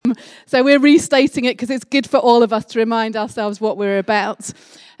So we're restating it because it's good for all of us to remind ourselves what we're about.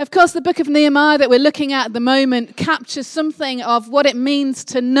 Of course, the book of Nehemiah that we're looking at the moment captures something of what it means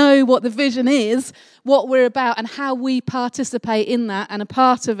to know what the vision is, what we're about, and how we participate in that and a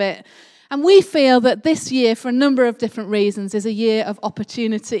part of it. And we feel that this year, for a number of different reasons, is a year of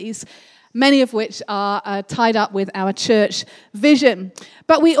opportunities, many of which are tied up with our church vision.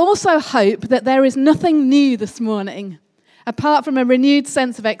 But we also hope that there is nothing new this morning, apart from a renewed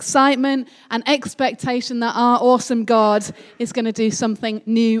sense of excitement and expectation that our awesome God is going to do something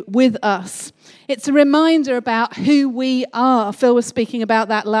new with us. It's a reminder about who we are. Phil was speaking about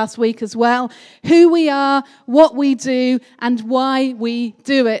that last week as well. Who we are, what we do, and why we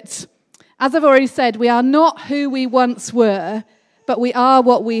do it. As I've already said, we are not who we once were, but we are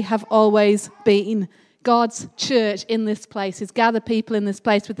what we have always been. God's church in this place, His gathered people in this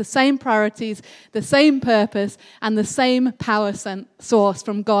place with the same priorities, the same purpose, and the same power source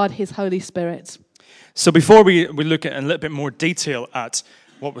from God, His Holy Spirit. So before we look at a little bit more detail at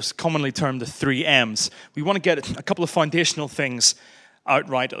what was commonly termed the 3 M's, we want to get a couple of foundational things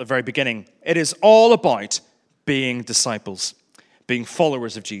outright at the very beginning. It is all about being disciples, being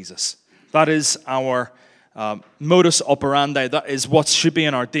followers of Jesus. That is our modus operandi. That is what should be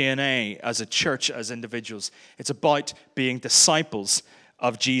in our DNA as a church, as individuals. It's about being disciples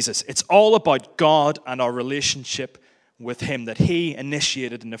of Jesus. It's all about God and our relationship with Him that He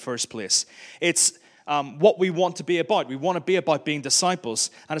initiated in the first place. It's what we want to be about. We want to be about being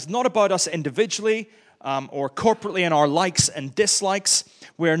disciples. And it's not about us individually or corporately in our likes and dislikes.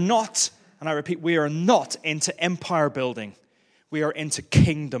 We are not, and I repeat, we are not into empire building. We are into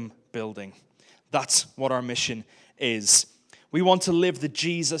kingdom building. That's what our mission is. We want to live the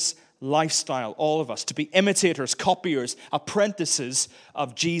Jesus lifestyle, all of us, to be imitators, copiers, apprentices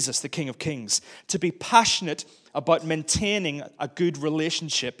of Jesus, the King of Kings, to be passionate about maintaining a good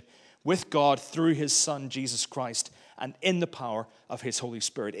relationship with God through His Son, Jesus Christ, and in the power of His Holy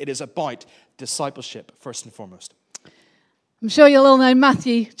Spirit. It is about discipleship, first and foremost. I'm sure you'll all know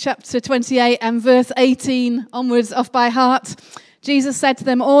Matthew chapter 28 and verse 18 onwards off by heart. Jesus said to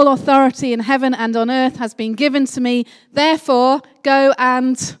them, "All authority in heaven and on earth has been given to me. Therefore, go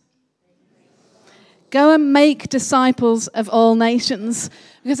and make disciples of all nations."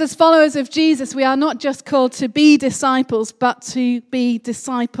 Because as followers of Jesus, we are not just called to be disciples, but to be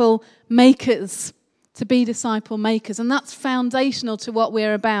disciple makers. To be disciple makers. And that's foundational to what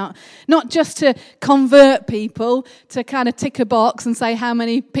we're about. Not just to convert people, to kind of tick a box and say how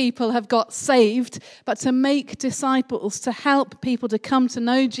many people have got saved, but to make disciples, to help people to come to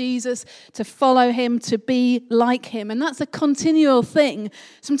know Jesus, to follow Him, to be like Him. And that's a continual thing.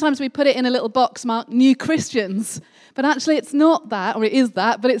 Sometimes we put it in a little box marked new Christians. But actually it's not that, or it is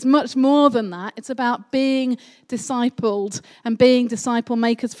that, but it's much more than that. It's about being discipled and being disciple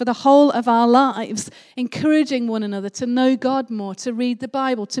makers for the whole of our lives, encouraging one another to know God more, to read the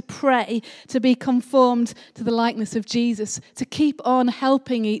Bible, to pray, to be conformed to the likeness of Jesus, to keep on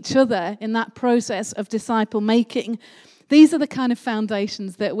helping each other in that process of disciple making. These are the kind of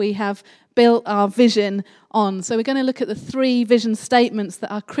foundations that we have built our vision on. So we're going to look at the 3 vision statements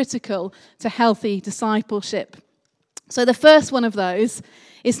that are critical to healthy discipleship. So the first one of those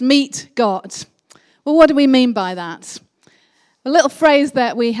is meet God. Well, what do we mean by that? A little phrase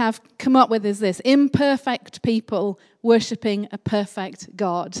that we have come up with is this: imperfect people worshipping a perfect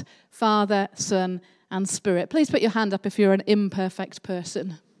God, Father, Son, and Spirit. Please put your hand up if you're an imperfect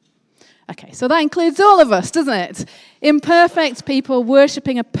person. Okay, so that includes all of us, doesn't it? Imperfect people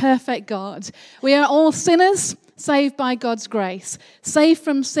worshipping a perfect God. We are all sinners, saved by God's grace, saved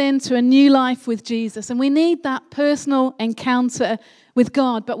from sin to a new life with Jesus. And we need that personal encounter with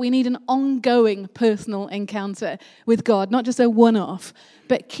God, but we need an ongoing personal encounter with God, not just a one-off,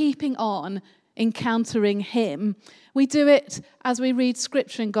 but keeping on encountering Him. We do it as we read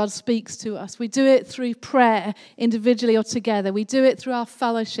Scripture and God speaks to us. We do it through prayer, individually or together. We do it through our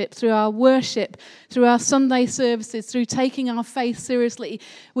fellowship, through our worship, through our Sunday services, through taking our faith seriously.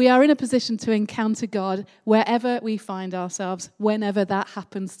 We are in a position to encounter God wherever we find ourselves, whenever that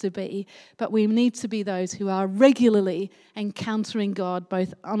happens to be. But we need to be those who are regularly encountering God,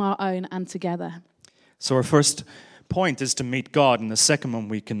 both on our own and together. So our first point is to meet God, and the second one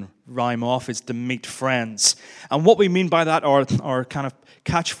we can rhyme off is to meet friends. And what we mean by that, or kind of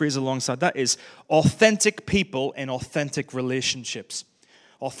catchphrase alongside that, is authentic people in authentic relationships.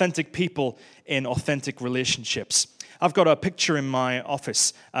 Authentic people in authentic relationships. I've got a picture in my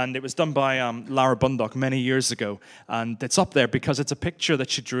office, and it was done by Lara Bundock many years ago, and it's up there because it's a picture that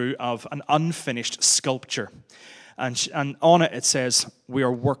she drew of an unfinished sculpture. And on it says, we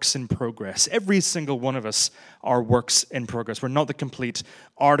are works in progress. Every single one of us are works in progress. We're not the complete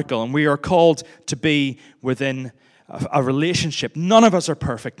article. And we are called to be within a relationship. None of us are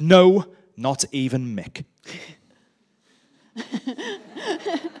perfect. No, not even Mick.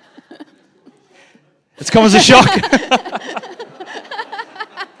 It's come as a shock.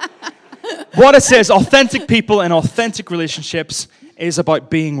 What it says, authentic people and authentic relationships is about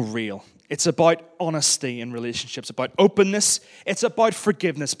being real. It's about honesty in relationships, about openness. It's about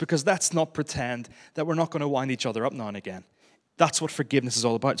forgiveness, because let's not pretend that we're not going to wind each other up now and again. That's what forgiveness is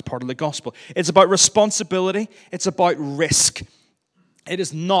all about. It's part of the gospel. It's about responsibility. It's about risk. It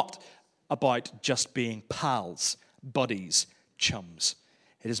is not about just being pals, buddies, chums.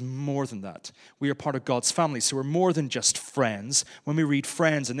 It is more than that. We are part of God's family, so we're more than just friends. When we read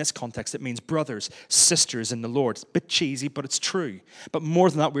friends in this context, it means brothers, sisters in the Lord. It's a bit cheesy, but it's true. But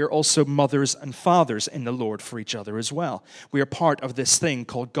more than that, we are also mothers and fathers in the Lord for each other as well. We are part of this thing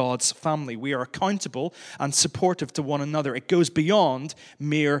called God's family. We are accountable and supportive to one another. It goes beyond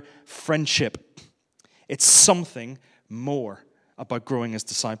mere friendship. It's something more about growing as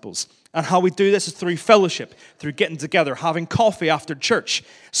disciples. And how we do this is through fellowship, through getting together, having coffee after church,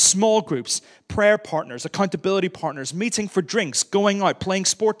 small groups, prayer partners, accountability partners, meeting for drinks, going out, playing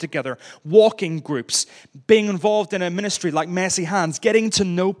sport together, walking groups, being involved in a ministry like Messy Hands, getting to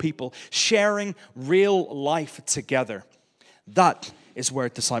know people, sharing real life together. That is where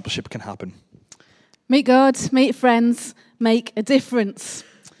discipleship can happen. Meet God, meet friends, make a difference.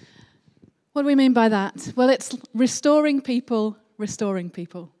 What do we mean by that? Well, it's restoring people. Restoring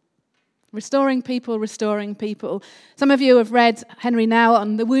people. Restoring people, restoring people. Some of you have read Henry Now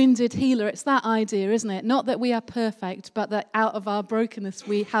on The Wounded Healer. It's that idea, isn't it? Not that we are perfect, but that out of our brokenness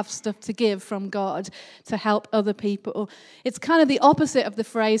we have stuff to give from God to help other people. It's kind of the opposite of the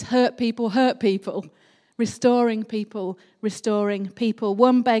phrase, hurt people, hurt people. Restoring people, restoring people.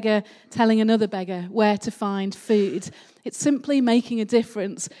 One beggar telling another beggar where to find food. It's simply making a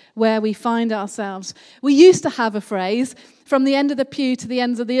difference where we find ourselves. We used to have a phrase, from the end of the pew to the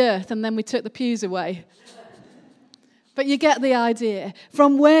ends of the earth, and then we took the pews away. But you get the idea.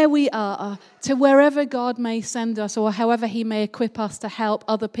 From where we are to wherever God may send us, or however he may equip us to help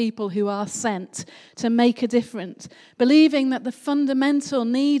other people who are sent, to make a difference. Believing that the fundamental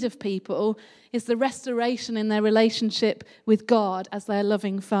need of people is the restoration in their relationship with God as their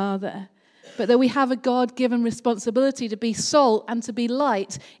loving Father. But that we have a God-given responsibility to be salt and to be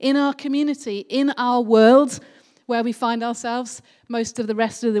light in our community, in our world, where we find ourselves most of the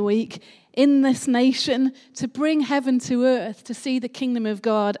rest of the week, in this nation, to bring heaven to earth, to see the kingdom of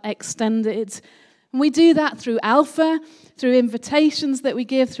God extended. And we do that through Alpha, through invitations that we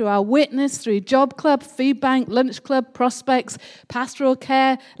give, through our witness, through Job Club, Food Bank, Lunch Club, Prospects, Pastoral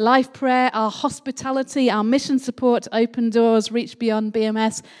Care, Life Prayer, our hospitality, our mission support, Open Doors, Reach Beyond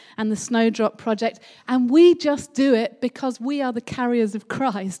BMS, and the Snowdrop Project. And we just do it because we are the carriers of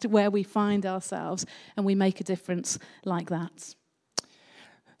Christ where we find ourselves, and we make a difference like that.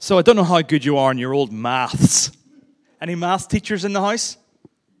 So I don't know how good you are in your old maths. Any maths teachers in the house?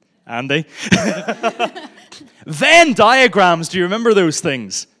 Andy? Venn diagrams, do you remember those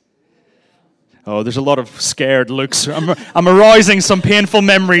things? Oh, there's a lot of scared looks. I'm arousing some painful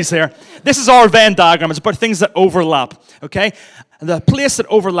memories here. This is our Venn diagram. It's about things that overlap, okay? And the place that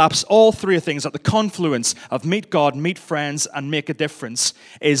overlaps all three of things at the confluence of meet God, meet friends, and make a difference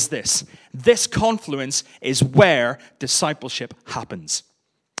is this. This confluence is where discipleship happens.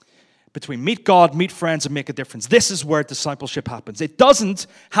 Between meet God, meet friends, and make a difference. This is where discipleship happens. It doesn't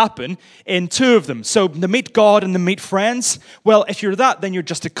happen in two of them. So the meet God and the meet friends, well, if you're that, then you're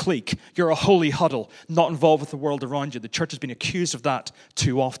just a clique. You're a holy huddle, not involved with the world around you. The church has been accused of that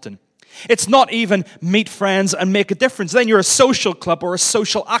too often. It's not even meet friends and make a difference. Then you're a social club or a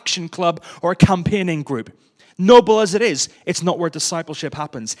social action club or a campaigning group. Noble as it is, it's not where discipleship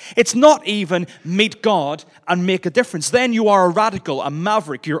happens. It's not even meet God and make a difference. Then you are a radical, a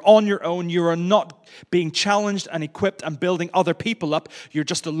maverick. You're on your own. You are not being challenged and equipped and building other people up. You're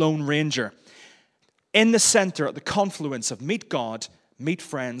just a lone ranger. In the center, at the confluence of meet God, meet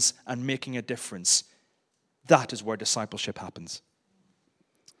friends, and making a difference, that is where discipleship happens.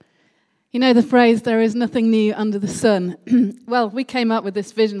 You know the phrase, there is nothing new under the sun. Well, we came up with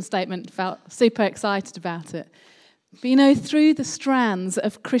this vision statement, felt super excited about it. But you know, through the strands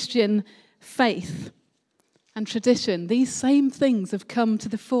of Christian faith and tradition, these same things have come to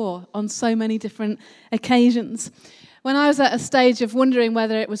the fore on so many different occasions. When I was at a stage of wondering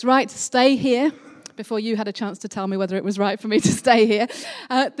whether it was right to stay here, before you had a chance to tell me whether it was right for me to stay here,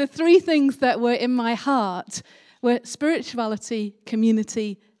 the three things that were in my heart were spirituality,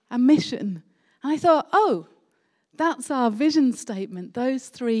 community, and mission. And I thought, oh, That's our vision statement, those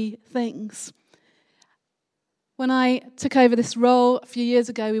three things. When I took over this role a few years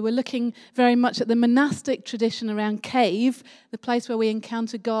ago, we were looking very much at the monastic tradition around cave, the place where we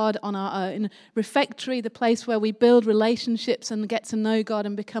encounter God on our own, refectory, the place where we build relationships and get to know God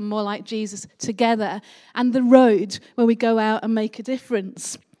and become more like Jesus together, and the road where we go out and make a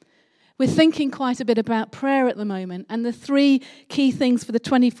difference. We're thinking quite a bit about prayer at the moment, and the three key things for the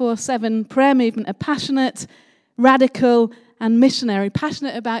 24/7 prayer movement are passionate, radical, and missionary.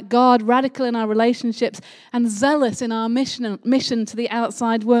 Passionate about God, radical in our relationships, and zealous in our mission to the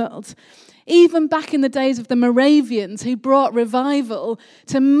outside world. Even back in the days of the Moravians, who brought revival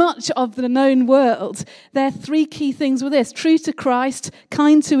to much of the known world, their three key things were this: true to Christ,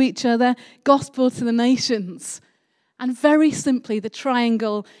 kind to each other, gospel to the nations. And very simply, the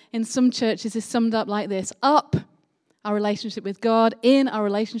triangle in some churches is summed up like this: up, our relationship with God; in, our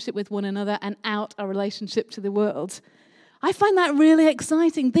relationship with one another; and out, our relationship to the world. I find that really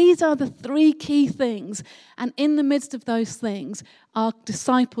exciting. These are the three key things. And in the midst of those things, our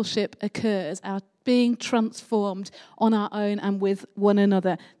discipleship occurs, our being transformed on our own and with one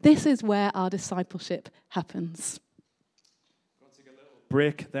another. This is where our discipleship happens. I'm going to take a little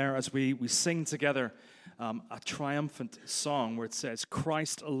break there as we sing together a triumphant song where it says,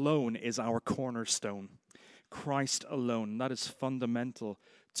 Christ alone is our cornerstone. Christ alone. That is fundamental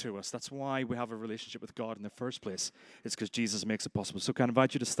to us. That's why we have a relationship with God in the first place. It's because Jesus makes it possible. So can I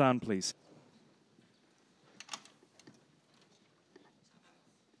invite you to stand, please?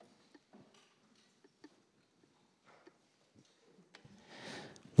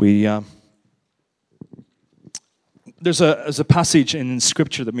 There's a passage in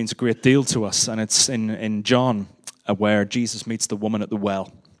Scripture that means a great deal to us, and it's in John, where Jesus meets the woman at the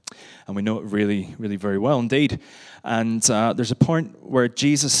well. And we know it really, really very well indeed. And there's a point where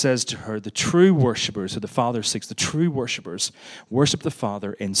Jesus says to her, the true worshippers, who the Father seeks, the true worshippers, worship the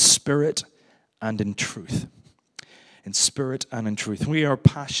Father in spirit and in truth. In spirit and in truth. We are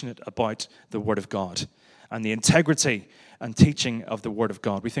passionate about the Word of God and the integrity and teaching of the Word of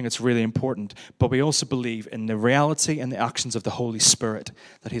God. We think it's really important, but we also believe in the reality and the actions of the Holy Spirit,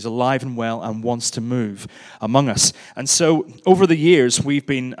 that He's alive and well and wants to move among us. And so over the years, we've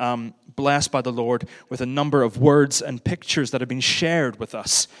been blessed by the Lord with a number of words and pictures that have been shared with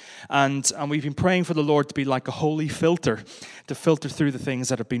us. And we've been praying for the Lord to be like a holy filter, to filter through the things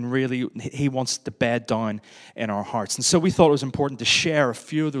that have been really, He wants to bed down in our hearts. And so we thought it was important to share a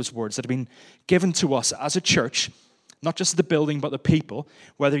few of those words that have been given to us as a church, not just the building, but the people.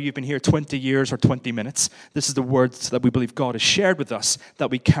 Whether you've been here 20 years or 20 minutes, this is the words that we believe God has shared with us, that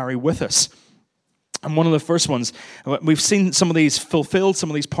we carry with us. And one of the first ones, we've seen some of these fulfilled,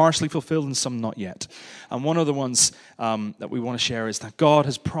 some of these partially fulfilled, and some not yet. And one of the ones that we want to share is that God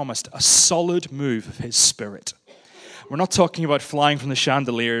has promised a solid move of His Spirit. We're not talking about flying from the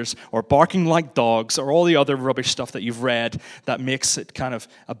chandeliers or barking like dogs or all the other rubbish stuff that you've read that makes it kind of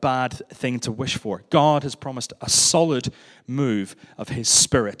a bad thing to wish for. God has promised a solid move of His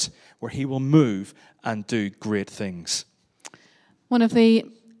Spirit where He will move and do great things. One of the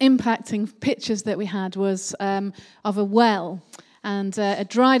impacting pictures that we had was of a well, and a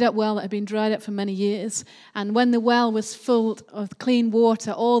dried up well that had been dried up for many years. And when the well was full of clean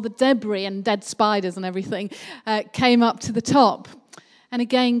water, all the debris and dead spiders and everything came up to the top. And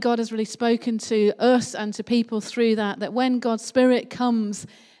again, God has really spoken to us and to people through that when God's Spirit comes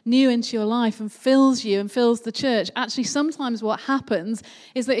new into your life and fills you and fills the church, actually sometimes what happens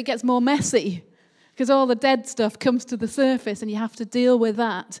is that it gets more messy, because all the dead stuff comes to the surface and you have to deal with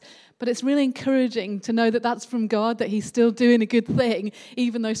that. But it's really encouraging to know that that's from God, that He's still doing a good thing,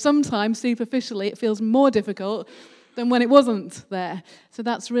 even though sometimes superficially it feels more difficult than when it wasn't there. So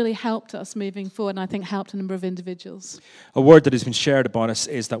that's really helped us moving forward, and I think helped a number of individuals. A word that has been shared about us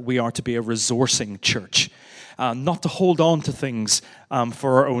is that we are to be a resourcing church. Not to hold on to things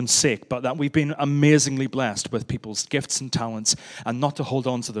for our own sake, but that we've been amazingly blessed with people's gifts and talents, and not to hold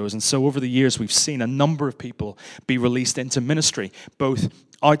on to those. And so over the years, we've seen a number of people be released into ministry, both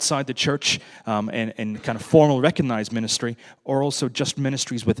outside the church in kind of formal recognized ministry, or also just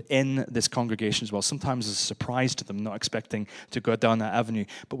ministries within this congregation as well. Sometimes it's a surprise to them, not expecting to go down that avenue.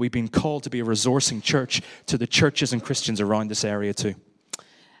 But we've been called to be a resourcing church to the churches and Christians around this area too.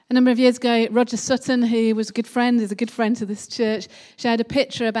 A number of years ago, Roger Sutton, who was a good friend, is a good friend to this church, shared a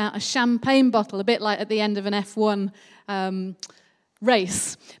picture about a champagne bottle, a bit like at the end of an F1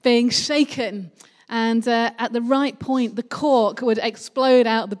 race, being shaken. And at the right point, the cork would explode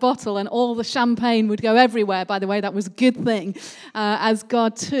out the bottle and all the champagne would go everywhere. By the way, that was a good thing, as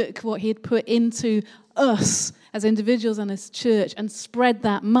God took what He had put into us as individuals and as church and spread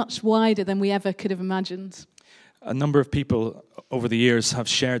that much wider than we ever could have imagined. A number of people over the years have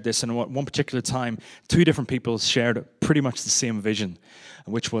shared this, and at one particular time, 2 different people shared pretty much the same vision,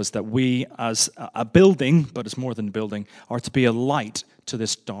 which was that we, as a building, but it's more than a building, are to be a light to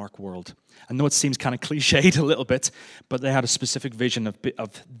this dark world. I know it seems kind of cliched a little bit, but they had a specific vision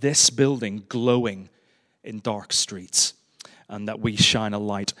of this building glowing in dark streets, and that we shine a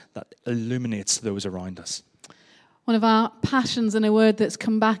light that illuminates those around us. One of our passions, and a word that's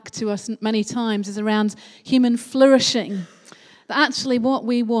come back to us many times, is around human flourishing. That actually what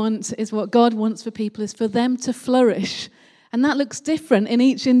we want is what God wants for people, is for them to flourish. And that looks different in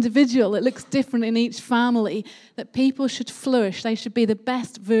each individual. It looks different in each family, that people should flourish. They should be the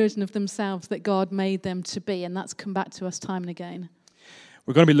best version of themselves that God made them to be. And that's come back to us time and again.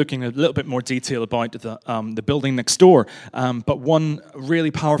 We're going to be looking at a little bit more detail about the building next door. But one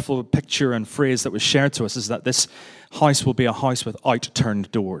really powerful picture and phrase that was shared to us is that this house will be a house with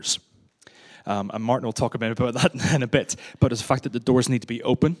outturned doors. And Martin will talk about that in a bit. But it's the fact that the doors need to be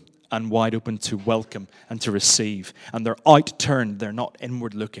open and wide open to welcome and to receive. And they're outturned. They're not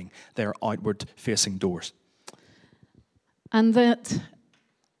inward looking. They're outward facing doors. And that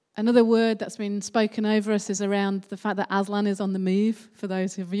another word that's been spoken over us is around the fact that Aslan is on the move, for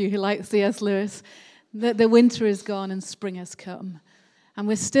those of you who like C.S. Lewis, that the winter is gone and spring has come. And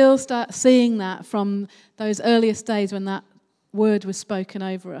we're still seeing that from those earliest days when that word was spoken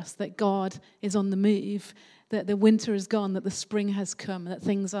over us, that God is on the move, that the winter is gone, that the spring has come, that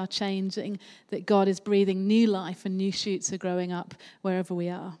things are changing, that God is breathing new life and new shoots are growing up wherever we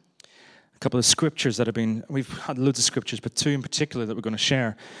are. A couple of scriptures we've had loads of scriptures, but 2 in particular that we're going to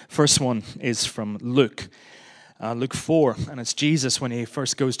share. First one is from Luke 4, and it's Jesus when he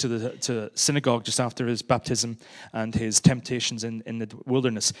first goes to the synagogue just after his baptism and his temptations in the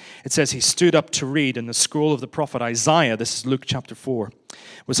wilderness. It says he stood up to read, and the scroll of the prophet Isaiah, this is Luke chapter 4,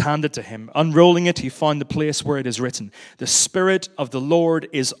 was handed to him. Unrolling it, he found the place where it is written, "The Spirit of the Lord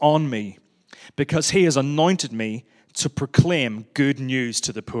is on me, because he has anointed me to proclaim good news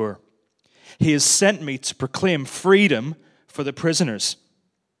to the poor. He has sent me to proclaim freedom for the prisoners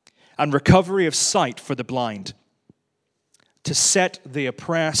and recovery of sight for the blind, to set the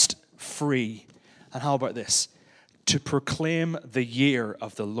oppressed free." And how about this? To proclaim the year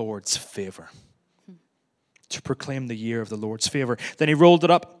of the Lord's favor. To proclaim the year of the Lord's favor. Then he rolled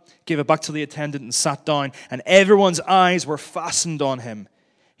it up, gave it back to the attendant, and sat down, and everyone's eyes were fastened on him.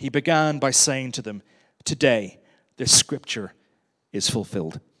 He began by saying to them, "Today, this scripture is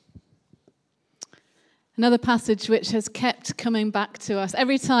fulfilled." Another passage which has kept coming back to us.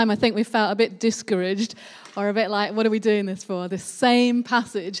 Every time I think we felt a bit discouraged or a bit like, what are we doing this for? This same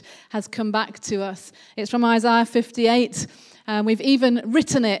passage has come back to us. It's from Isaiah 58. We've even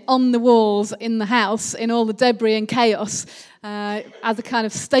written it on the walls in the house in all the debris and chaos as a kind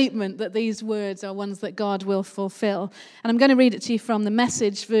of statement that these words are ones that God will fulfill. And I'm going to read it to you from the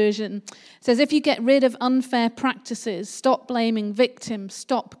Message version. It says, "If you get rid of unfair practices, stop blaming victims,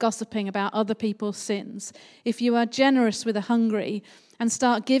 stop gossiping about other people's sins. If you are generous with the hungry and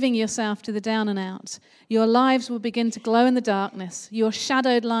start giving yourself to the down and out, your lives will begin to glow in the darkness. Your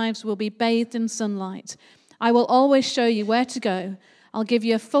shadowed lives will be bathed in sunlight. I will always show you where to go. I'll give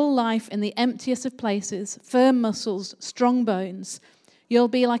you a full life in the emptiest of places, firm muscles, strong bones. You'll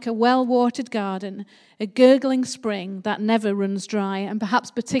be like a well-watered garden, a gurgling spring that never runs dry." And perhaps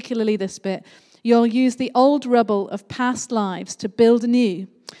particularly this bit, "You'll use the old rubble of past lives to build anew.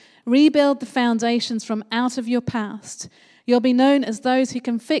 Rebuild the foundations from out of your past. You'll be known as those who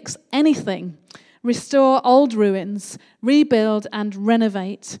can fix anything. Restore old ruins, rebuild and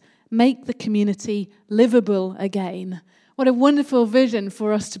renovate. Make the community livable again." What a wonderful vision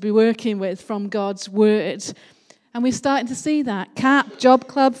for us to be working with from God's word. And we're starting to see that. CAP, Job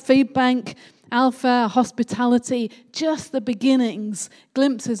Club, Food Bank, Alpha, hospitality, just the beginnings,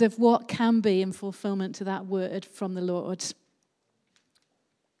 glimpses of what can be in fulfillment to that word from the Lord.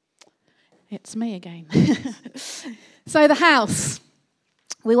 It's me again. So the house.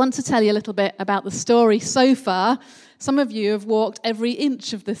 We want to tell you a little bit about the story so far. Some of you have walked every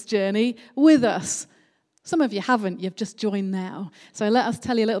inch of this journey with us. Some of you haven't, you've just joined now. So let us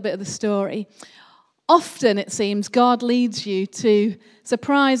tell you a little bit of the story. Often, it seems, God leads you to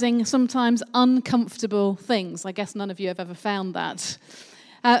surprising, sometimes uncomfortable things. I guess none of you have ever found that.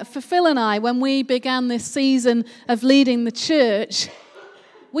 For Phil and I, when we began this season of leading the church,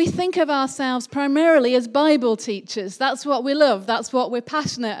 we think of ourselves primarily as Bible teachers. That's what we love. That's what we're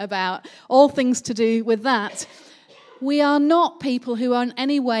passionate about. All things to do with that. We are not people who are in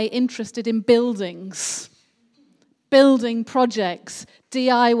any way interested in buildings, building projects,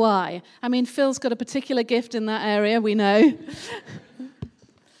 DIY. I mean, Phil's got a particular gift in that area, we know.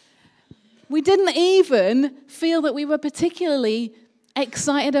 We didn't even feel that we were particularly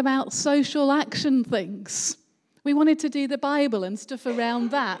excited about social action things. We wanted to do the Bible and stuff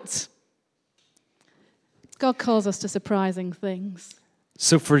around that. God calls us to surprising things.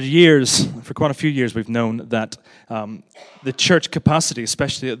 So for quite a few years, we've known that the church capacity,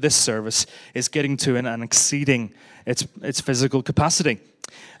 especially at this service, is getting to and exceeding its physical capacity.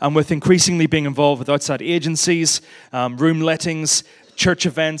 And with increasingly being involved with outside agencies, room lettings, church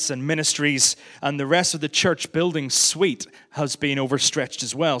events and ministries, and the rest of the church building suite has been overstretched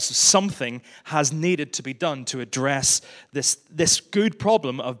as well. So something has needed to be done to address this good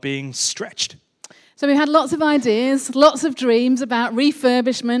problem of being stretched. So we had lots of ideas, lots of dreams about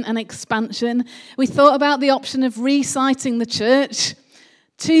refurbishment and expansion. We thought about the option of resiting the church.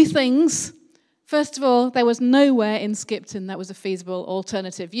 Two things. First of all, there was nowhere in Skipton that was a feasible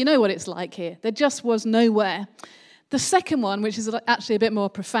alternative. You know what it's like here. There just was nowhere. The second one, which is actually a bit more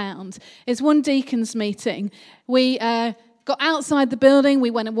profound, is one deacons meeting. We got outside the building,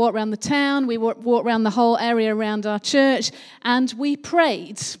 we went and walked around the town, we walked around the whole area around our church, and we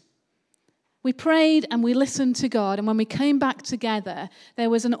prayed. We prayed and we listened to God, and when we came back together, there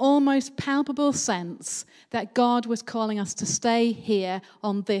was an almost palpable sense that God was calling us to stay here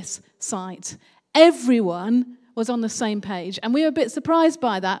on this site. Everyone was on the same page, and we were a bit surprised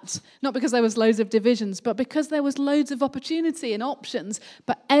by that, not because there was loads of divisions, but because there was loads of opportunity and options,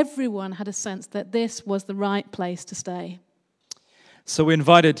 but everyone had a sense that this was the right place to stay. So we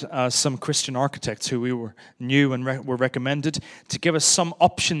invited some Christian architects who we knew and were recommended to give us some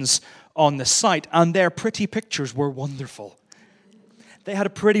options on the site, and their pretty pictures were wonderful. They had a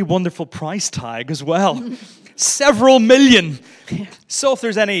pretty wonderful price tag as well. Several million. So if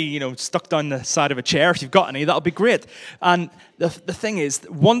there's any, stuck down the side of a chair, if you've got any, that'll be great. And the thing is,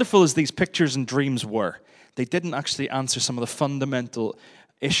 wonderful as these pictures and dreams were, they didn't actually answer some of the fundamental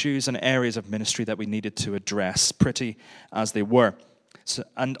issues and areas of ministry that we needed to address, pretty as they were. So,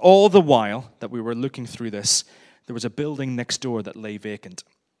 and all the while that we were looking through this, there was a building next door that lay vacant.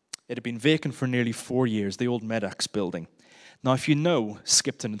 It had been vacant for nearly 4 years, the old Medax building. Now, if you know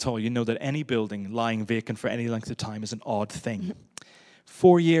Skipton at all, you know that any building lying vacant for any length of time is an odd thing.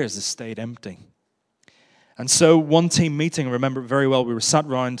 4 years it stayed empty. And so one team meeting, I remember very well, we were sat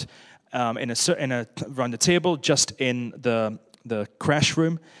around around the table, just in the crash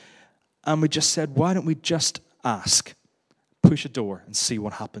room, and we just said, why don't we just ask, push a door and see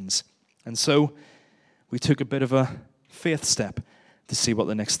what happens. And so we took a bit of a faith step to see what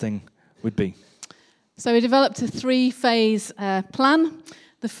the next thing would be. So we developed a 3-phase plan.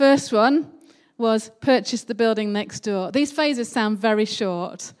 The first one was purchase the building next door. These phases sound very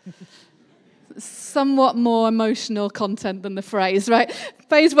short. Somewhat more emotional content than the phrase, right?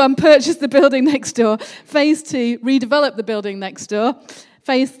 Phase 1, purchase the building next door. Phase 2, redevelop the building next door.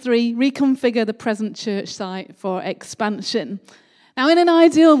 Phase 3, reconfigure the present church site for expansion. Now, in an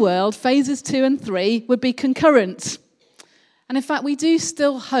ideal world, phases 2 and 3 would be concurrent. And in fact, we do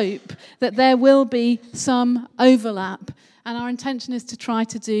still hope that there will be some overlap. And our intention is to try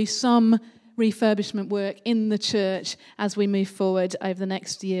to do some refurbishment work in the church as we move forward over the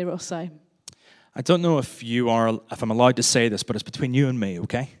next year or so. I don't know if I'm allowed to say this, but it's between you and me,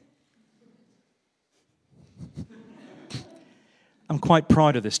 okay? I'm quite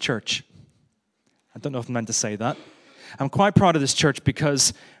proud of this church. I don't know if I'm meant to say that. I'm quite proud of this church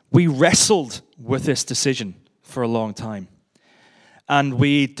because we wrestled with this decision for a long time. And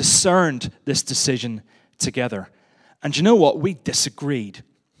we discerned this decision together. And you know what? We disagreed.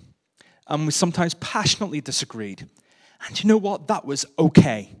 And we sometimes passionately disagreed. And you know what? That was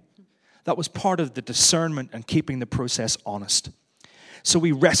okay. That was part of the discernment and keeping the process honest. So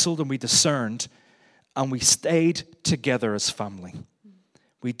we wrestled and we discerned, and we stayed together as family.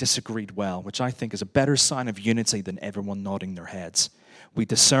 We disagreed well, which I think is a better sign of unity than everyone nodding their heads. We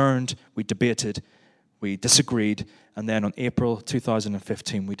discerned, we debated, we disagreed, and then on April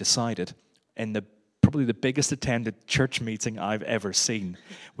 2015, we decided, in probably the biggest attended church meeting I've ever seen,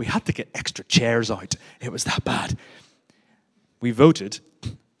 we had to get extra chairs out. It was that bad. We voted,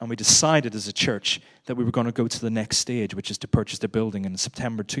 and we decided as a church that we were going to go to the next stage, which is to purchase the building. And in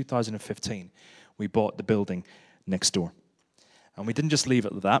September 2015, we bought the building next door. And we didn't just leave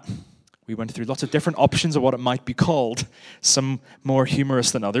it at that. We went through lots of different options of what it might be called, some more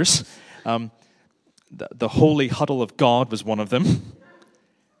humorous than others. The Holy Huddle of God was one of them.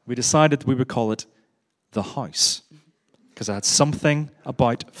 We decided we would call it The House, because I had something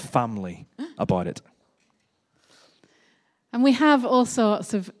about family about it. And we have all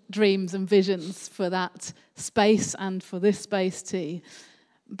sorts of dreams and visions for that space and for this space too.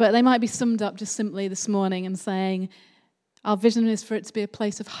 But they might be summed up just simply this morning in saying our vision is for it to be a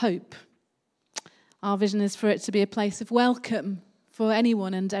place of hope Our vision is for it to be a place of welcome for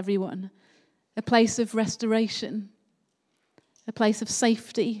anyone and everyone, a place of restoration, a place of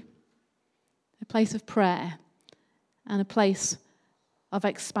safety, a place of prayer, and a place of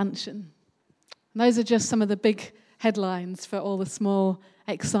expansion. And those are just some of the big headlines for all the small,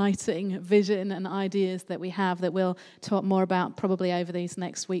 exciting vision and ideas that we have that we'll talk more about probably over these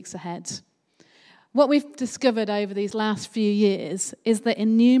next weeks ahead. What we've discovered over these last few years is that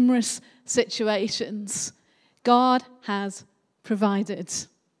in numerous situations, God has provided.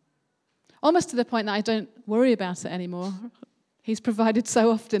 Almost to the point that I don't worry about it anymore. He's provided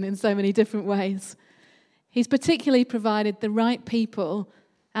so often in so many different ways. He's particularly provided the right people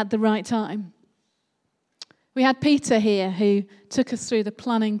at the right time. We had Peter here who took us through the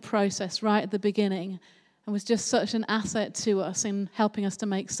planning process right at the beginning and was just such an asset to us in helping us to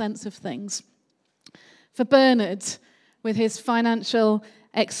make sense of things. For Bernard, with his financial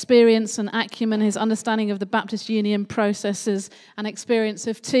experience and acumen, his understanding of the Baptist Union processes and experience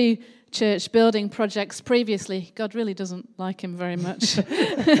of 2 church building projects previously. God really doesn't like him very much,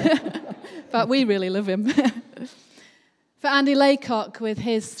 but we really love him. For Andy Laycock with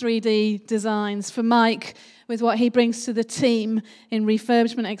his 3D designs. For Mike with what he brings to the team in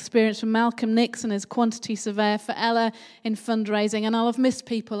refurbishment experience. For Malcolm Nixon as quantity surveyor. For Ella in fundraising. And I'll have missed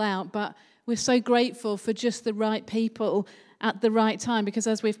people out, but we're so grateful for just the right people at the right time, because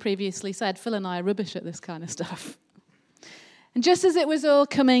as we've previously said, Phil and I are rubbish at this kind of stuff. And just as it was all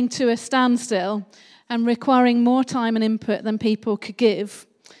coming to a standstill and requiring more time and input than people could give,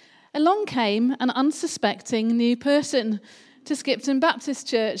 along came an unsuspecting new person to Skipton Baptist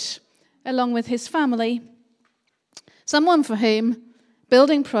Church, along with his family. Someone for whom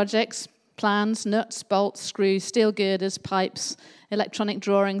building projects, plans, nuts, bolts, screws, steel girders, pipes, electronic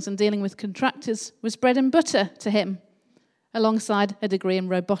drawings, and dealing with contractors was bread and butter to him, alongside a degree in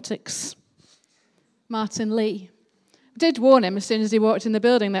robotics. Martin Lee. I did warn him as soon as he walked in the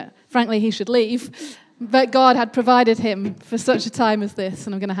building that, frankly, he should leave, but God had provided him for such a time as this,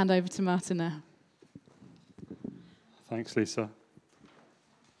 and I'm going to hand over to Martin now. Thanks, Lisa.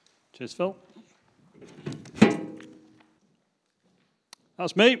 Cheers, Phil.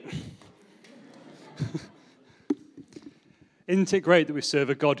 That's me. Isn't it great that we serve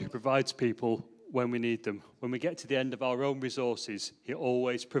a God who provides people when we need them? When we get to the end of our own resources, he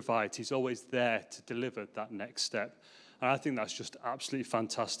always provides. He's always there to deliver that next step. And I think that's just absolutely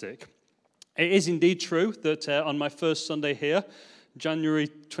fantastic. It is indeed true that on my first Sunday here, January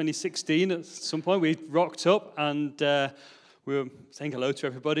 2016, at some point, we rocked up and we were saying hello to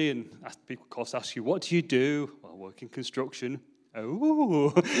everybody, and people, of course, ask you, what do you do? Well, I work in construction.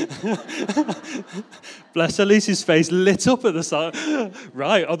 Oh, bless Elise's face lit up at the side.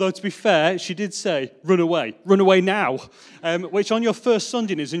 Right, although to be fair, she did say, run away now, which on your first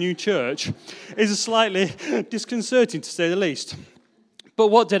Sunday as a new church is slightly disconcerting to say the least. But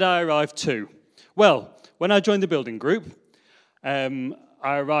what did I arrive to? Well, when I joined the building group, I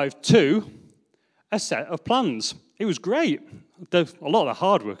arrived to a set of plans. It was great. A lot of the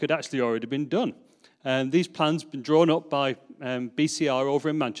hard work had actually already been done. These plans have been drawn up by BCR over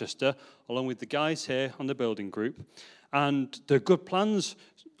in Manchester, along with the guys here on the building group. And they're good plans,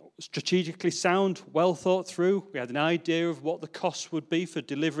 strategically sound, well thought through. We had an idea of what the costs would be for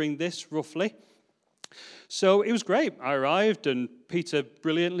delivering this, roughly. So it was great. I arrived, and Peter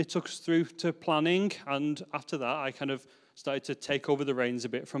brilliantly took us through to planning. And after that, I kind of started to take over the reins a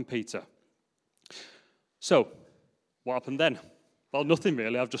bit from Peter. So what happened then? Well, nothing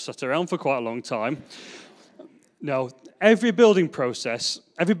really. I've just sat around for quite a long time. No, every building project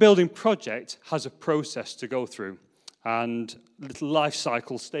has a process to go through and little life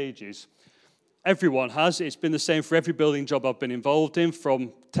cycle stages. Everyone has. It's been the same for every building job I've been involved in,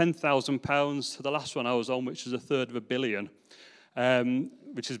 from £10,000 to the last one I was on, which was £250 million,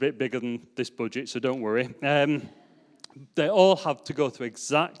 which is a bit bigger than this budget, so don't worry. They all have to go through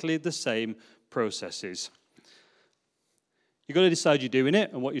exactly the same processes. You've got to decide you're doing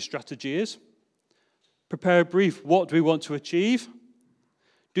it and what your strategy is. Prepare a brief, what do we want to achieve?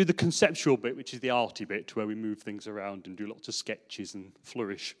 Do the conceptual bit, which is the arty bit, where we move things around and do lots of sketches and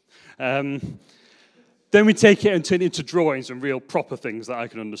flourish. Then we take it and turn it into drawings and real proper things that I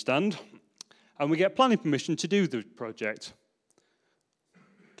can understand. And we get planning permission to do the project.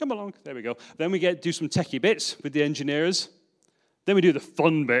 Come along, there we go. Then we do some techie bits with the engineers. Then we do the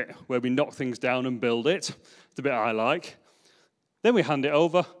fun bit, where we knock things down and build it. The bit I like. Then we hand it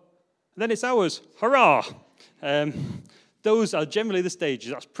over, and then it's ours. Hurrah! Those are generally the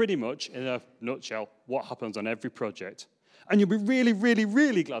stages. That's pretty much, in a nutshell, what happens on every project. And you'll be really, really,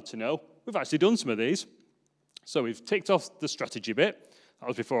 really glad to know we've actually done some of these. So we've ticked off the strategy bit. That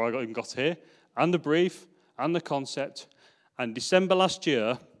was before I even got here. and the brief and the concept. And December last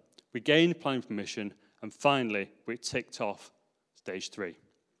year, we gained planning permission, and finally, we ticked off stage 3.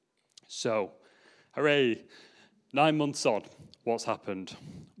 So, hooray, 9 months on, what's happened?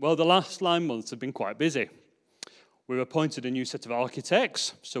 Well, the last 9 months have been quite busy. We've appointed a new set of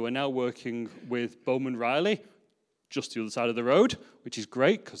architects, so we're now working with Bowman Riley, just the other side of the road, which is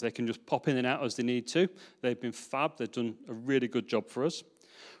great because they can just pop in and out as they need to. They've been fab. They've done a really good job for us.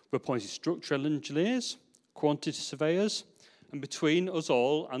 We've appointed structural engineers, quantity surveyors, and between us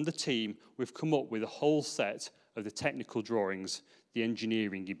all and the team, we've come up with a whole set of the technical drawings, the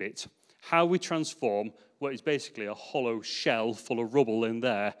engineering-y bit, how we transform what is basically a hollow shell full of rubble in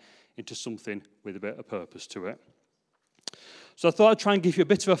there into something with a bit of purpose to it. So I thought I'd try and give you a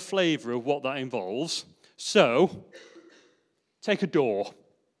bit of a flavour of what that involves. So, take a door.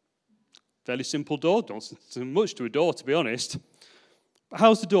 Fairly simple door, don't do much to a door, to be honest. But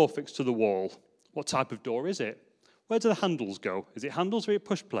how's the door fixed to the wall? What type of door is it? Where do the handles go? Is it handles or is it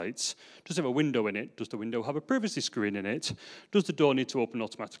push plates? Does it have a window in it? Does the window have a privacy screen in it? Does the door need to open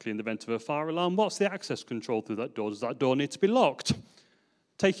automatically in the event of a fire alarm? What's the access control through that door? Does that door need to be locked?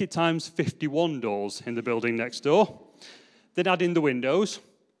 Take it times 51 doors in the building next door. Then add in the windows,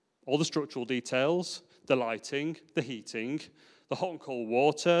 all the structural details, the lighting, the heating, the hot and cold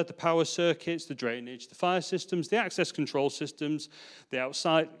water, the power circuits, the drainage, the fire systems, the access control systems, the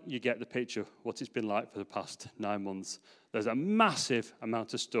outside. You get the picture of what it's been like for the past 9 months. There's a massive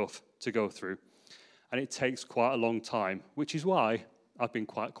amount of stuff to go through, and it takes quite a long time, which is why I've been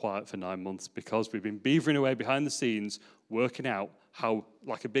quite quiet for 9 months, because we've been beavering away behind the scenes, working out how,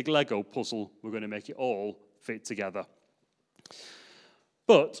 like a big Lego puzzle, we're going to make it all fit together.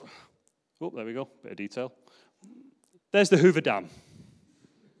 But, oh, there we go, bit of detail. There's the Hoover Dam.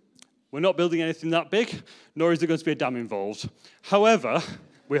 We're not building anything that big, nor is there going to be a dam involved. However,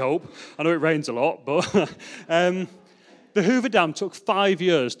 we hope, I know it rains a lot, but the Hoover Dam took 5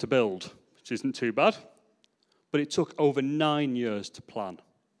 years to build, which isn't too bad, but it took over 9 years to plan.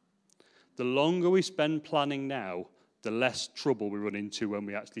 The longer we spend planning now, the less trouble we run into when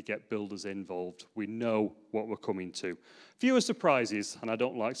we actually get builders involved. We know what we're coming to. Fewer surprises, and I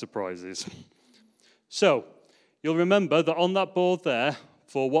don't like surprises. So, you'll remember that on that board there,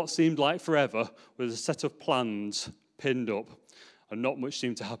 for what seemed like forever, was a set of plans pinned up, and not much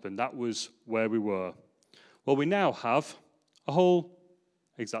seemed to happen. That was where we were. Well, we now have a whole,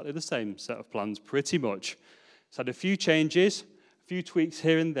 exactly the same set of plans, pretty much. It's had a few changes, a few tweaks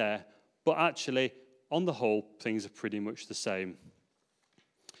here and there, but actually, on the whole, things are pretty much the same.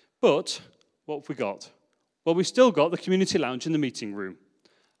 But what have we got? Well, we've still got the community lounge in the meeting room.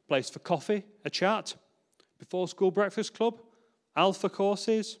 A place for coffee, a chat, before school breakfast club, alpha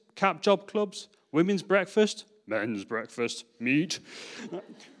courses, cap job clubs, women's breakfast, men's breakfast, meat,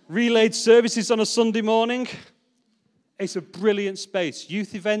 relayed services on a Sunday morning. It's a brilliant space.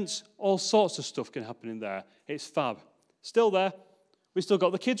 Youth events, all sorts of stuff can happen in there. It's fab. Still there. We've still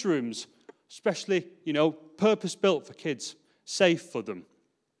got the kids' rooms, especially, purpose-built for kids, safe for them.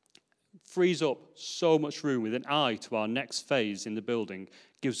 Frees up so much room with an eye to our next phase in the building,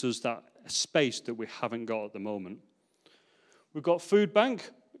 gives us that space that we haven't got at the moment. We've got food bank,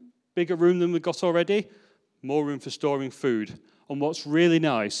 bigger room than we've got already, more room for storing food. And what's really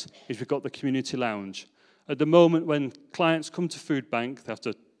nice is we've got the community lounge. At the moment, when clients come to food bank, they have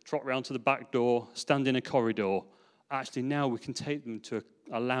to trot round to the back door, stand in a corridor. Actually, now we can take them to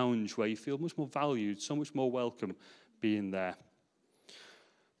a lounge where you feel much more valued, so much more welcome being there.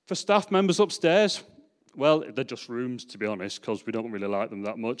 For staff members upstairs, well, they're just rooms, to be honest, because we don't really like them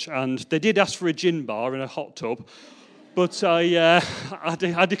that much. And they did ask for a gin bar and a hot tub, but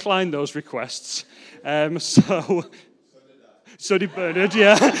I declined those requests. So did Bernard,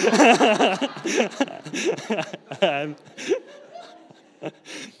 yeah.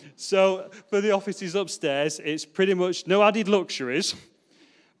 So for the offices upstairs, it's pretty much no added luxuries,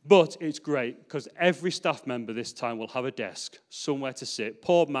 but it's great because every staff member this time will have a desk, somewhere to sit.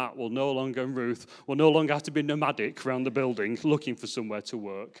 Poor Matt and Ruth will no longer have to be nomadic around the building looking for somewhere to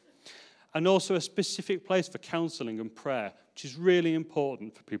work. And also a specific place for counselling and prayer, which is really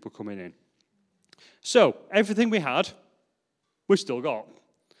important for people coming in. So everything we had, we've still got.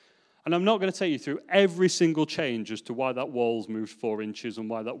 And I'm not going to take you through every single change as to why that wall's moved 4 inches and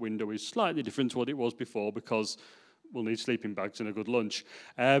why that window is slightly different to what it was before, because we'll need sleeping bags and a good lunch.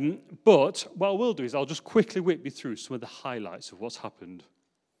 But what I will do is I'll just quickly whip you through some of the highlights of what's happened.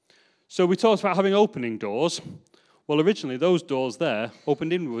 So we talked about having opening doors. Well, originally those doors there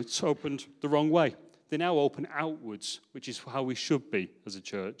opened inwards, opened the wrong way. They now open outwards, which is how we should be as a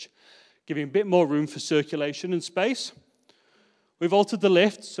church, giving a bit more room for circulation and space. We've altered the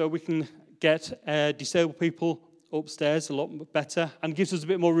lift so we can get disabled people upstairs a lot better and gives us a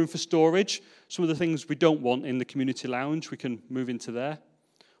bit more room for storage. Some of the things we don't want in the community lounge, we can move into there.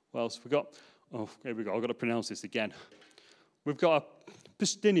 What else have we got? Oh, here we go. I've got to pronounce this again. We've got a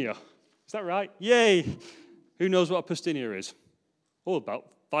Pistinia. Is that right? Yay! Who knows what a Pistinia is? Oh,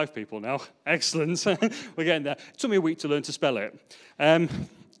 about 5 people now. Excellent. We're getting there. It took me a week to learn to spell it.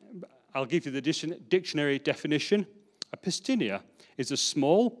 I'll give you the dictionary definition. A Pistinia is a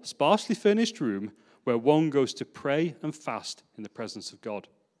small, sparsely furnished room where one goes to pray and fast in the presence of God.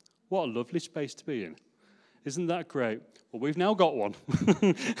 What a lovely space to be in. Isn't that great? Well, we've now got one.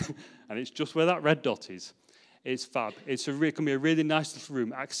 And it's just where that red dot is. It's fab. It can be a really nice little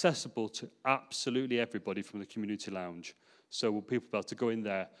room, accessible to absolutely everybody from the community lounge. So will people be able to go in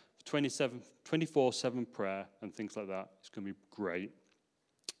there for 24/7 prayer and things like that? It's going to be great.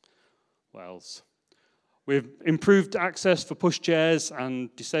 What else? We've improved access for pushchairs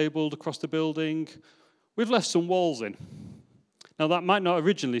and disabled across the building. We've left some walls in. Now, that might not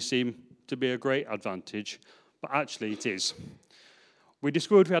originally seem to be a great advantage, but actually it is. We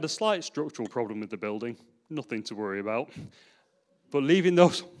discovered we had a slight structural problem with the building. Nothing to worry about. But leaving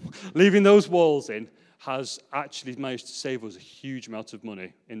those walls in has actually managed to save us a huge amount of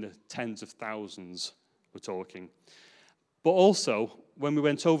money, in the tens of thousands we're talking. But also, when we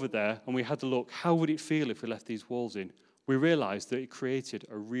went over there and we had a look, how would it feel if we left these walls in? We realized that it created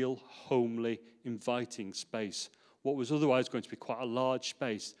a real homely, inviting space. What was otherwise going to be quite a large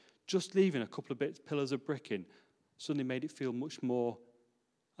space, just leaving a couple of pillars of brick in, suddenly made it feel much more,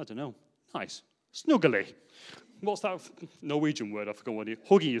 I don't know, nice. Snuggly. What's that Norwegian word? I forgot what it is.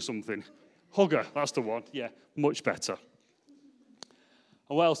 Huggy or something. Hugger, that's the one. Yeah, much better.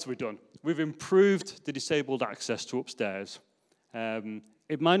 And what else have we done? We've improved the disabled access to upstairs.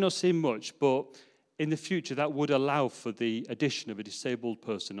 It might not seem much, but in the future that would allow for the addition of a disabled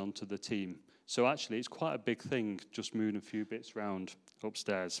person onto the team. So actually it's quite a big thing, just moving a few bits around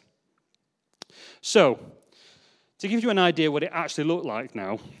upstairs. So, to give you an idea what it actually looked like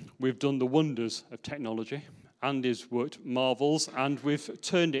now, we've done the wonders of technology. Andy's worked marvels, and we've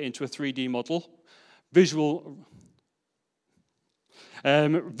turned it into a 3D model. Virtual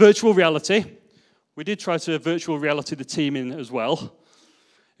reality. We did try to virtual reality the team in as well.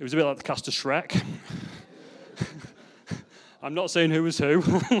 It was a bit like the cast of Shrek. I'm not saying who was who.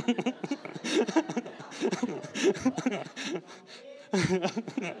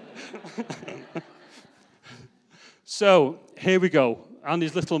 So, here we go.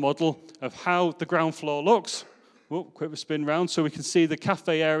 Andy's little model of how the ground floor looks. Oh, quick spin round so we can see the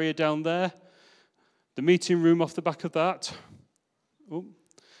cafe area down there. The meeting room off the back of that. Oh,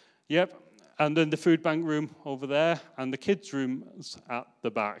 yep. And then the food bank room over there. And the kids' room's at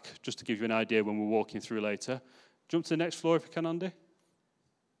the back, just to give you an idea when we're walking through later. Jump to the next floor if you can, Andy.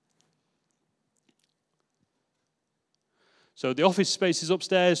 So the office space is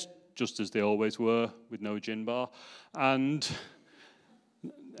upstairs, just as they always were, with no gin bar. And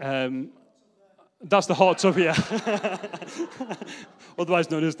that's the hot tub, yeah. Otherwise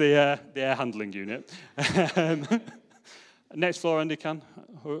known as the air handling unit. Next floor, Andy, can.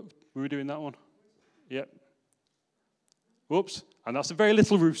 Were we doing that one? Yep. Whoops. And that's a very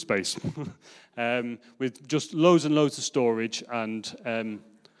little roof space with just loads and loads of storage and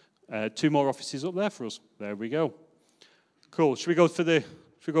 2 more offices up there for us. There we go. Cool. Should we go for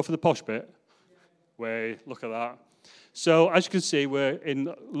the posh bit? Wait, look at that. So as you can see, we're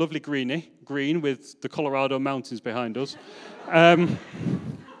in lovely green with the Colorado mountains behind us.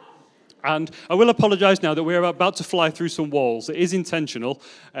 And I will apologize now that we're about to fly through some walls. It is intentional.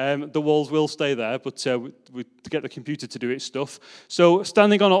 The walls will stay there, but to get the computer to do its stuff. So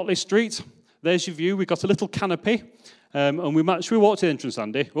standing on Otley Street, there's your view. We've got a little canopy. And we walked to the entrance,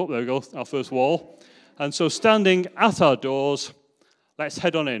 Andy. Oh, there we go, our first wall. And so standing at our doors, let's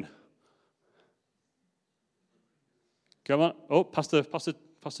head on in. Come on. Oh, past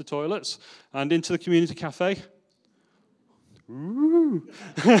the toilets. And into the community cafe. Ooh.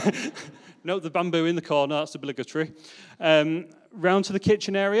 Note the bamboo in the corner, that's obligatory. Round to the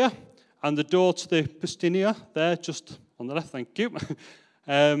kitchen area, and the door to the Pistinia there, just on the left, thank you.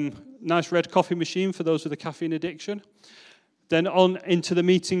 Nice red coffee machine for those with a caffeine addiction. Then on into the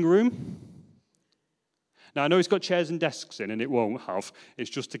meeting room. Now, I know it's got chairs and desks in, and it won't have. It's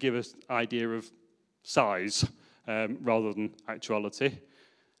just to give us an idea of size rather than actuality.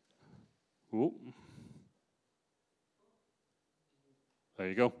 Ooh. There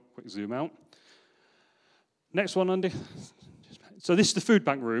you go, quick zoom out. Next one, Andy. So this is the food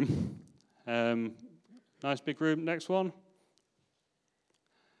bank room. Nice big room. Next one.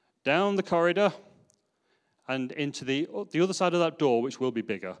 Down the corridor and into the other side of that door, which will be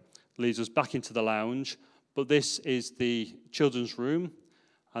bigger. leads us back into the lounge. But this is the children's room,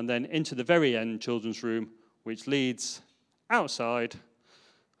 and then into the very end children's room, which leads outside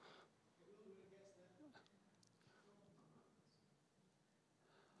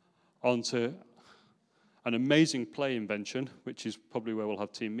onto an amazing play invention, which is probably where we'll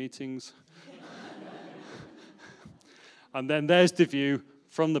have team meetings. And then there's the view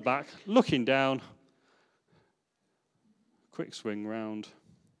from the back, looking down. Quick swing round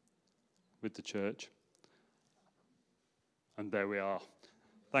with the church. And there we are.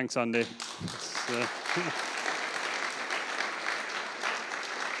 Thanks, Andy.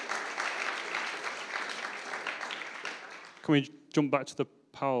 Can we jump back to the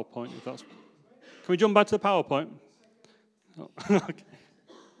PowerPoint? Can we jump back to the PowerPoint? Oh, okay.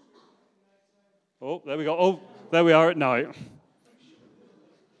 Oh, there we go. Oh, there we are at night.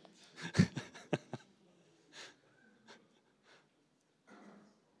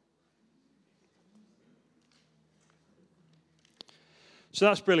 So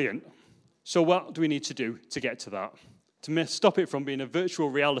that's brilliant. So what do we need to do to get to that? To stop it from being a virtual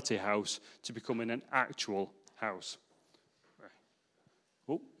reality house to becoming an actual house.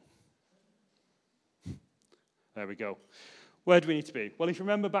 Oh. There we go. Where do we need to be? Well, if you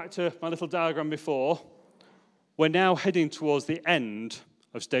remember back to my little diagram before, we're now heading towards the end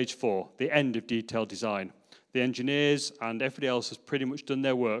of stage 4, the end of detailed design. The engineers and everybody else has pretty much done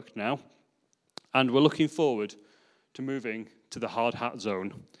their work now, and we're looking forward to moving to the hard hat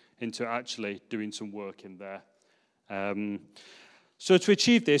zone, into actually doing some work in there. So to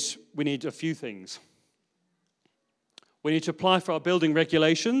achieve this, we need a few things. We need to apply for our building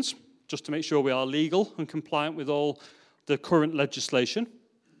regulations, just to make sure we are legal and compliant with all the current legislation.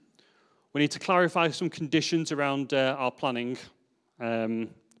 We need to clarify some conditions around our planning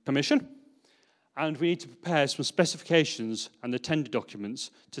permission. And we need to prepare some specifications and the tender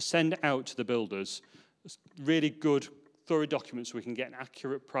documents to send out to the builders. Really good, thorough documents so we can get an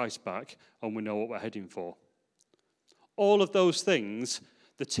accurate price back and we know what we're heading for. All of those things,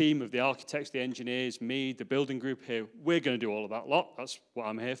 the team of the architects, the engineers, me, the building group here, we're going to do all of that lot. That's what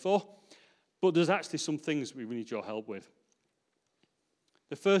I'm here for. But there's actually some things we need your help with.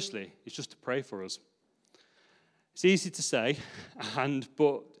 The firstly is just to pray for us. It's easy to say,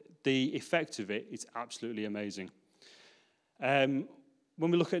 but the effect of it is absolutely amazing. When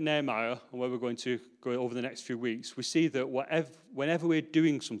we look at Nehemiah and where we're going to go over the next few weeks, we see that whenever we're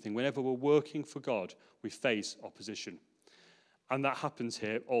doing something, whenever we're working for God, we face opposition. And that happens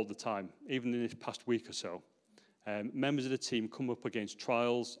here all the time, even in this past week or so. Members of the team come up against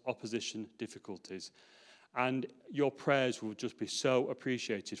trials, opposition, difficulties. And your prayers will just be so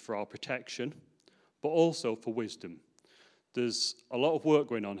appreciated for our protection, but also for wisdom. There's a lot of work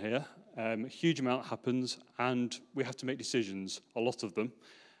going on here. A huge amount happens, and we have to make decisions, a lot of them,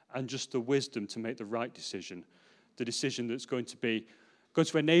 and just the wisdom to make the right decision, the decision that's going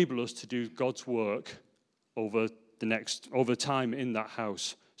to enable us to do God's work over time in that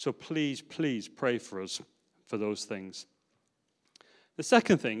house. So please, please pray for us for those things. The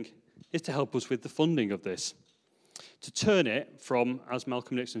second thing is to help us with the funding of this, to turn it from, as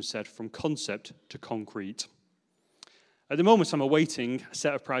Malcolm Nixon said, from concept to concrete. At the moment, I'm awaiting a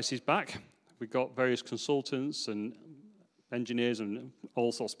set of prices back. We've got various consultants and engineers and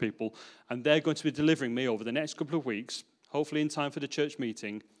all sorts of people, and they're going to be delivering me over the next couple of weeks, hopefully in time for the church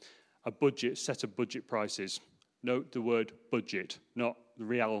meeting, a set of budget prices. Note the word budget, not the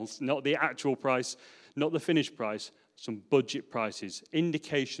reals, not the actual price, not the finished price, some budget prices,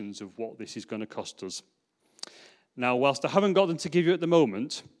 indications of what this is going to cost us. Now, whilst I haven't got them to give you at the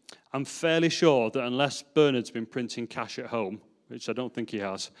moment, I'm fairly sure that unless Bernard's been printing cash at home, which I don't think he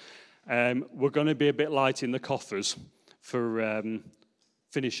has, we're going to be a bit light in the coffers for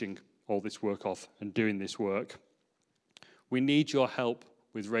finishing all this work off and doing this work. We need your help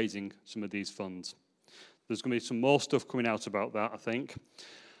with raising some of these funds. There's going to be some more stuff coming out about that, I think.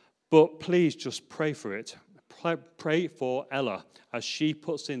 But please just pray for it. Pray for Ella as she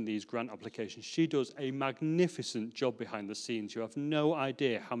puts in these grant applications. She does a magnificent job behind the scenes. You have no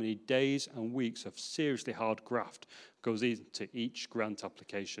idea how many days and weeks of seriously hard graft goes into each grant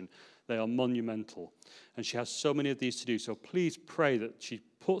application. They are monumental. And she has so many of these to do. So please pray that she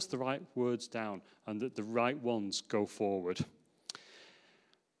puts the right words down and that the right ones go forward.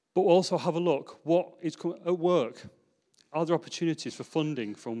 But also have a look. What is at work? Are there opportunities for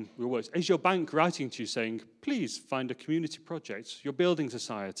funding from your works? Is your bank writing to you saying, please find a community project, your building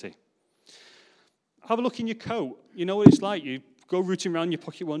society? Have a look in your coat. You know what it's like. You go rooting around your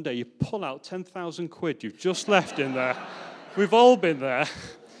pocket one day, you pull out 10,000 quid you've just left in there. We've all been there.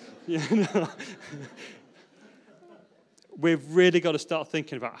 You know. we've really got to start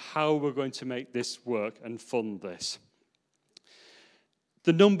thinking about how we're going to make this work and fund this.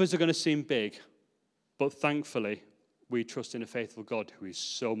 The numbers are going to seem big, but thankfully, we trust in a faithful God who is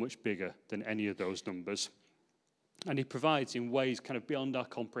so much bigger than any of those numbers. And he provides in ways kind of beyond our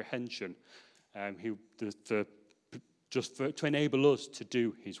comprehension, to enable us to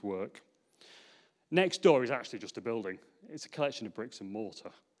do his work. Next door is actually just a building. It's a collection of bricks and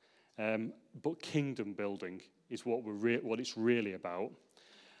mortar. But kingdom building is what it's really about.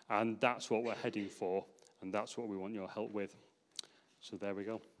 And that's what we're heading for. And that's what we want your help with. So there we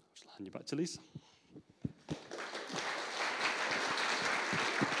go. I'll hand you back to Lisa.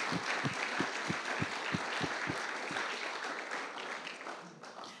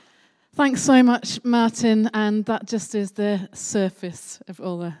 Thanks so much, Martin. And that just is the surface of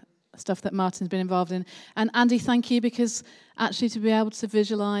all the stuff that Martin's been involved in. And Andy, thank you, because actually to be able to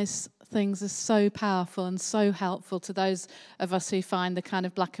visualize things is so powerful and so helpful to those of us who find the kind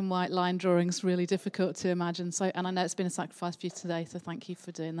of black and white line drawings really difficult to imagine. So, and I know it's been a sacrifice for you today, so thank you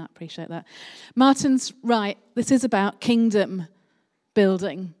for doing that. Appreciate that. Martin's right. This is about kingdom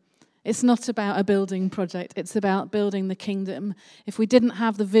building. It's not about a building project. It's about building the kingdom. If we didn't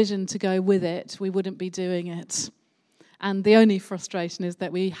have the vision to go with it, we wouldn't be doing it. And the only frustration is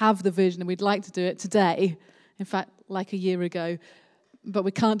that we have the vision and we'd like to do it today, in fact, like a year ago, but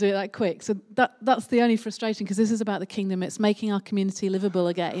we can't do it that quick. So that's the only frustration, because this is about the kingdom. It's making our community livable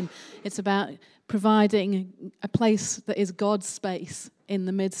again. It's about providing a place that is God's space in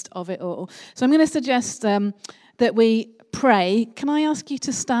the midst of it all. So I'm going to suggest that we pray. Can I ask you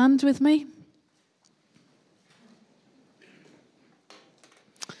to stand with me?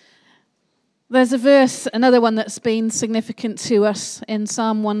 There's a verse, another one that's been significant to us in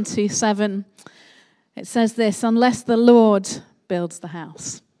Psalm 127. It says this: unless the Lord builds the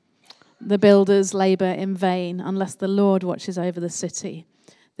house, the builders labor in vain. Unless the Lord watches over the city,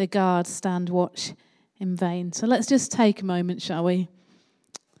 the guards stand watch in vain. So let's just take a moment, shall we?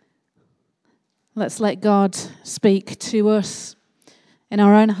 Let's let God speak to us in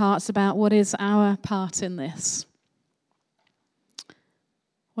our own hearts about what is our part in this.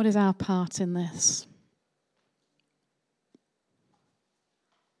 What is our part in this?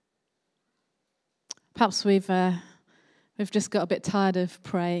 Perhaps we've just got a bit tired of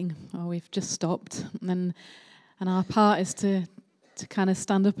praying, or we've just stopped, and our part is to kind of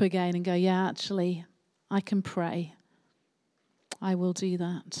stand up again and go, yeah, actually, I can pray. I will do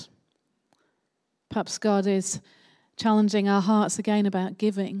that. Perhaps God is challenging our hearts again about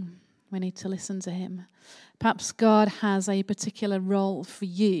giving. We need to listen to him. Perhaps God has a particular role for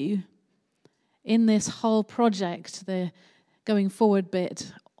you in this whole project, the going forward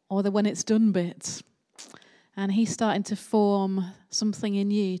bit or the when it's done bit. And he's starting to form something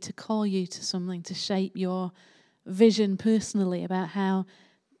in you, to call you to something, to shape your vision personally about how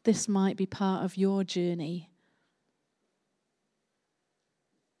this might be part of your journey.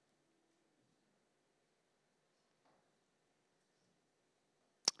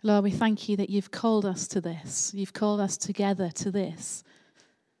 Lord, we thank you that you've called us to this. You've called us together to this.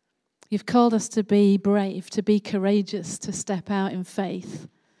 You've called us to be brave, to be courageous, to step out in faith,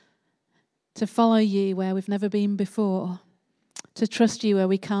 to follow you where we've never been before, to trust you where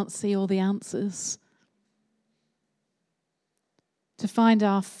we can't see all the answers, to find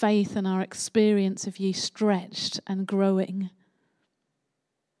our faith and our experience of you stretched and growing.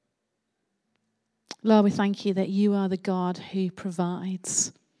 Lord, we thank you that you are the God who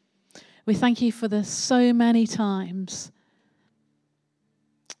provides. We thank you for the so many times.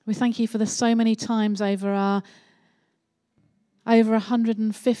 We thank you for the so many times over our over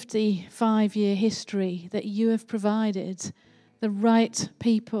 155-year history that you have provided the right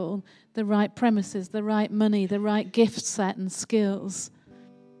people, the right premises, the right money, the right gift set and skills.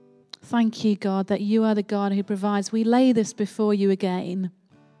 Thank you, God, that you are the God who provides. We lay this before you again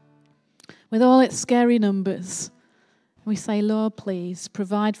with all its scary numbers. We say, Lord, please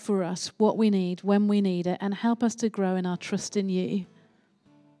provide for us what we need when we need it, and help us to grow in our trust in you.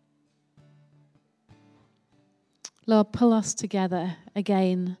 Lord, pull us together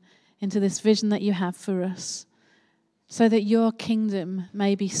again into this vision that you have for us, so that your kingdom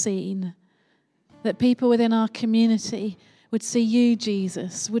may be seen, that people within our community would see you,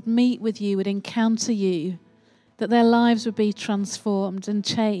 Jesus, would meet with you, would encounter you, that their lives would be transformed and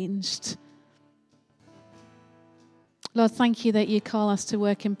changed. Lord, thank you that you call us to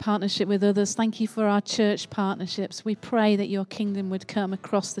work in partnership with others. Thank you for our church partnerships. We pray that your kingdom would come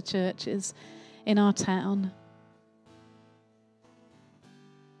across the churches in our town.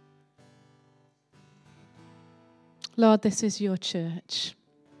 Lord, this is your church.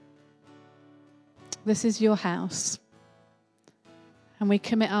 This is your house. And we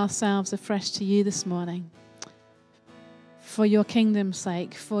commit ourselves afresh to you this morning for your kingdom's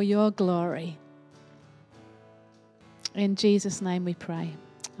sake, for your glory. In Jesus' name we pray.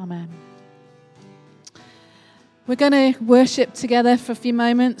 Amen. We're going to worship together for a few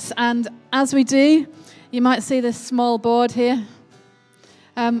moments. And as we do, you might see this small board here.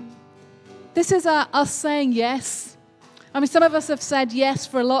 This is us saying yes. I mean, some of us have said yes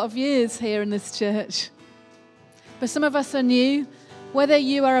for a lot of years here in this church. But some of us are new. Whether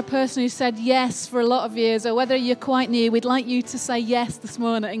you are a person who said yes for a lot of years or whether you're quite new, we'd like you to say yes this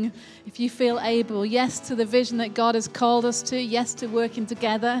morning if you feel able. Yes to the vision that God has called us to. Yes to working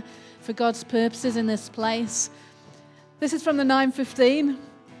together for God's purposes in this place. This is from the 9:15.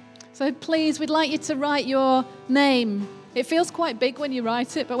 So please, we'd like you to write your name. It feels quite big when you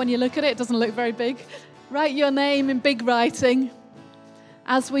write it, but when you look at it, it doesn't look very big. Write your name in big writing.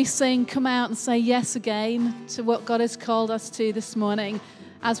 As we sing, come out and say yes again to what God has called us to this morning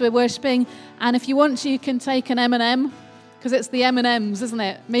as we're worshiping. And if you want to, you can take an M&M, because it's the M&Ms, isn't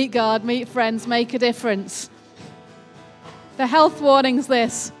it? Meet God, meet friends, make a difference. The health warning's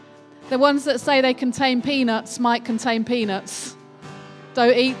this. The ones that say they contain peanuts might contain peanuts.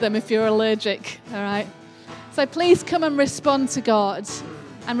 Don't eat them if you're allergic, all right? So please come and respond to God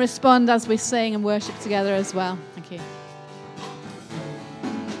and respond as we sing and worship together as well. Thank you.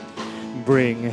 Bring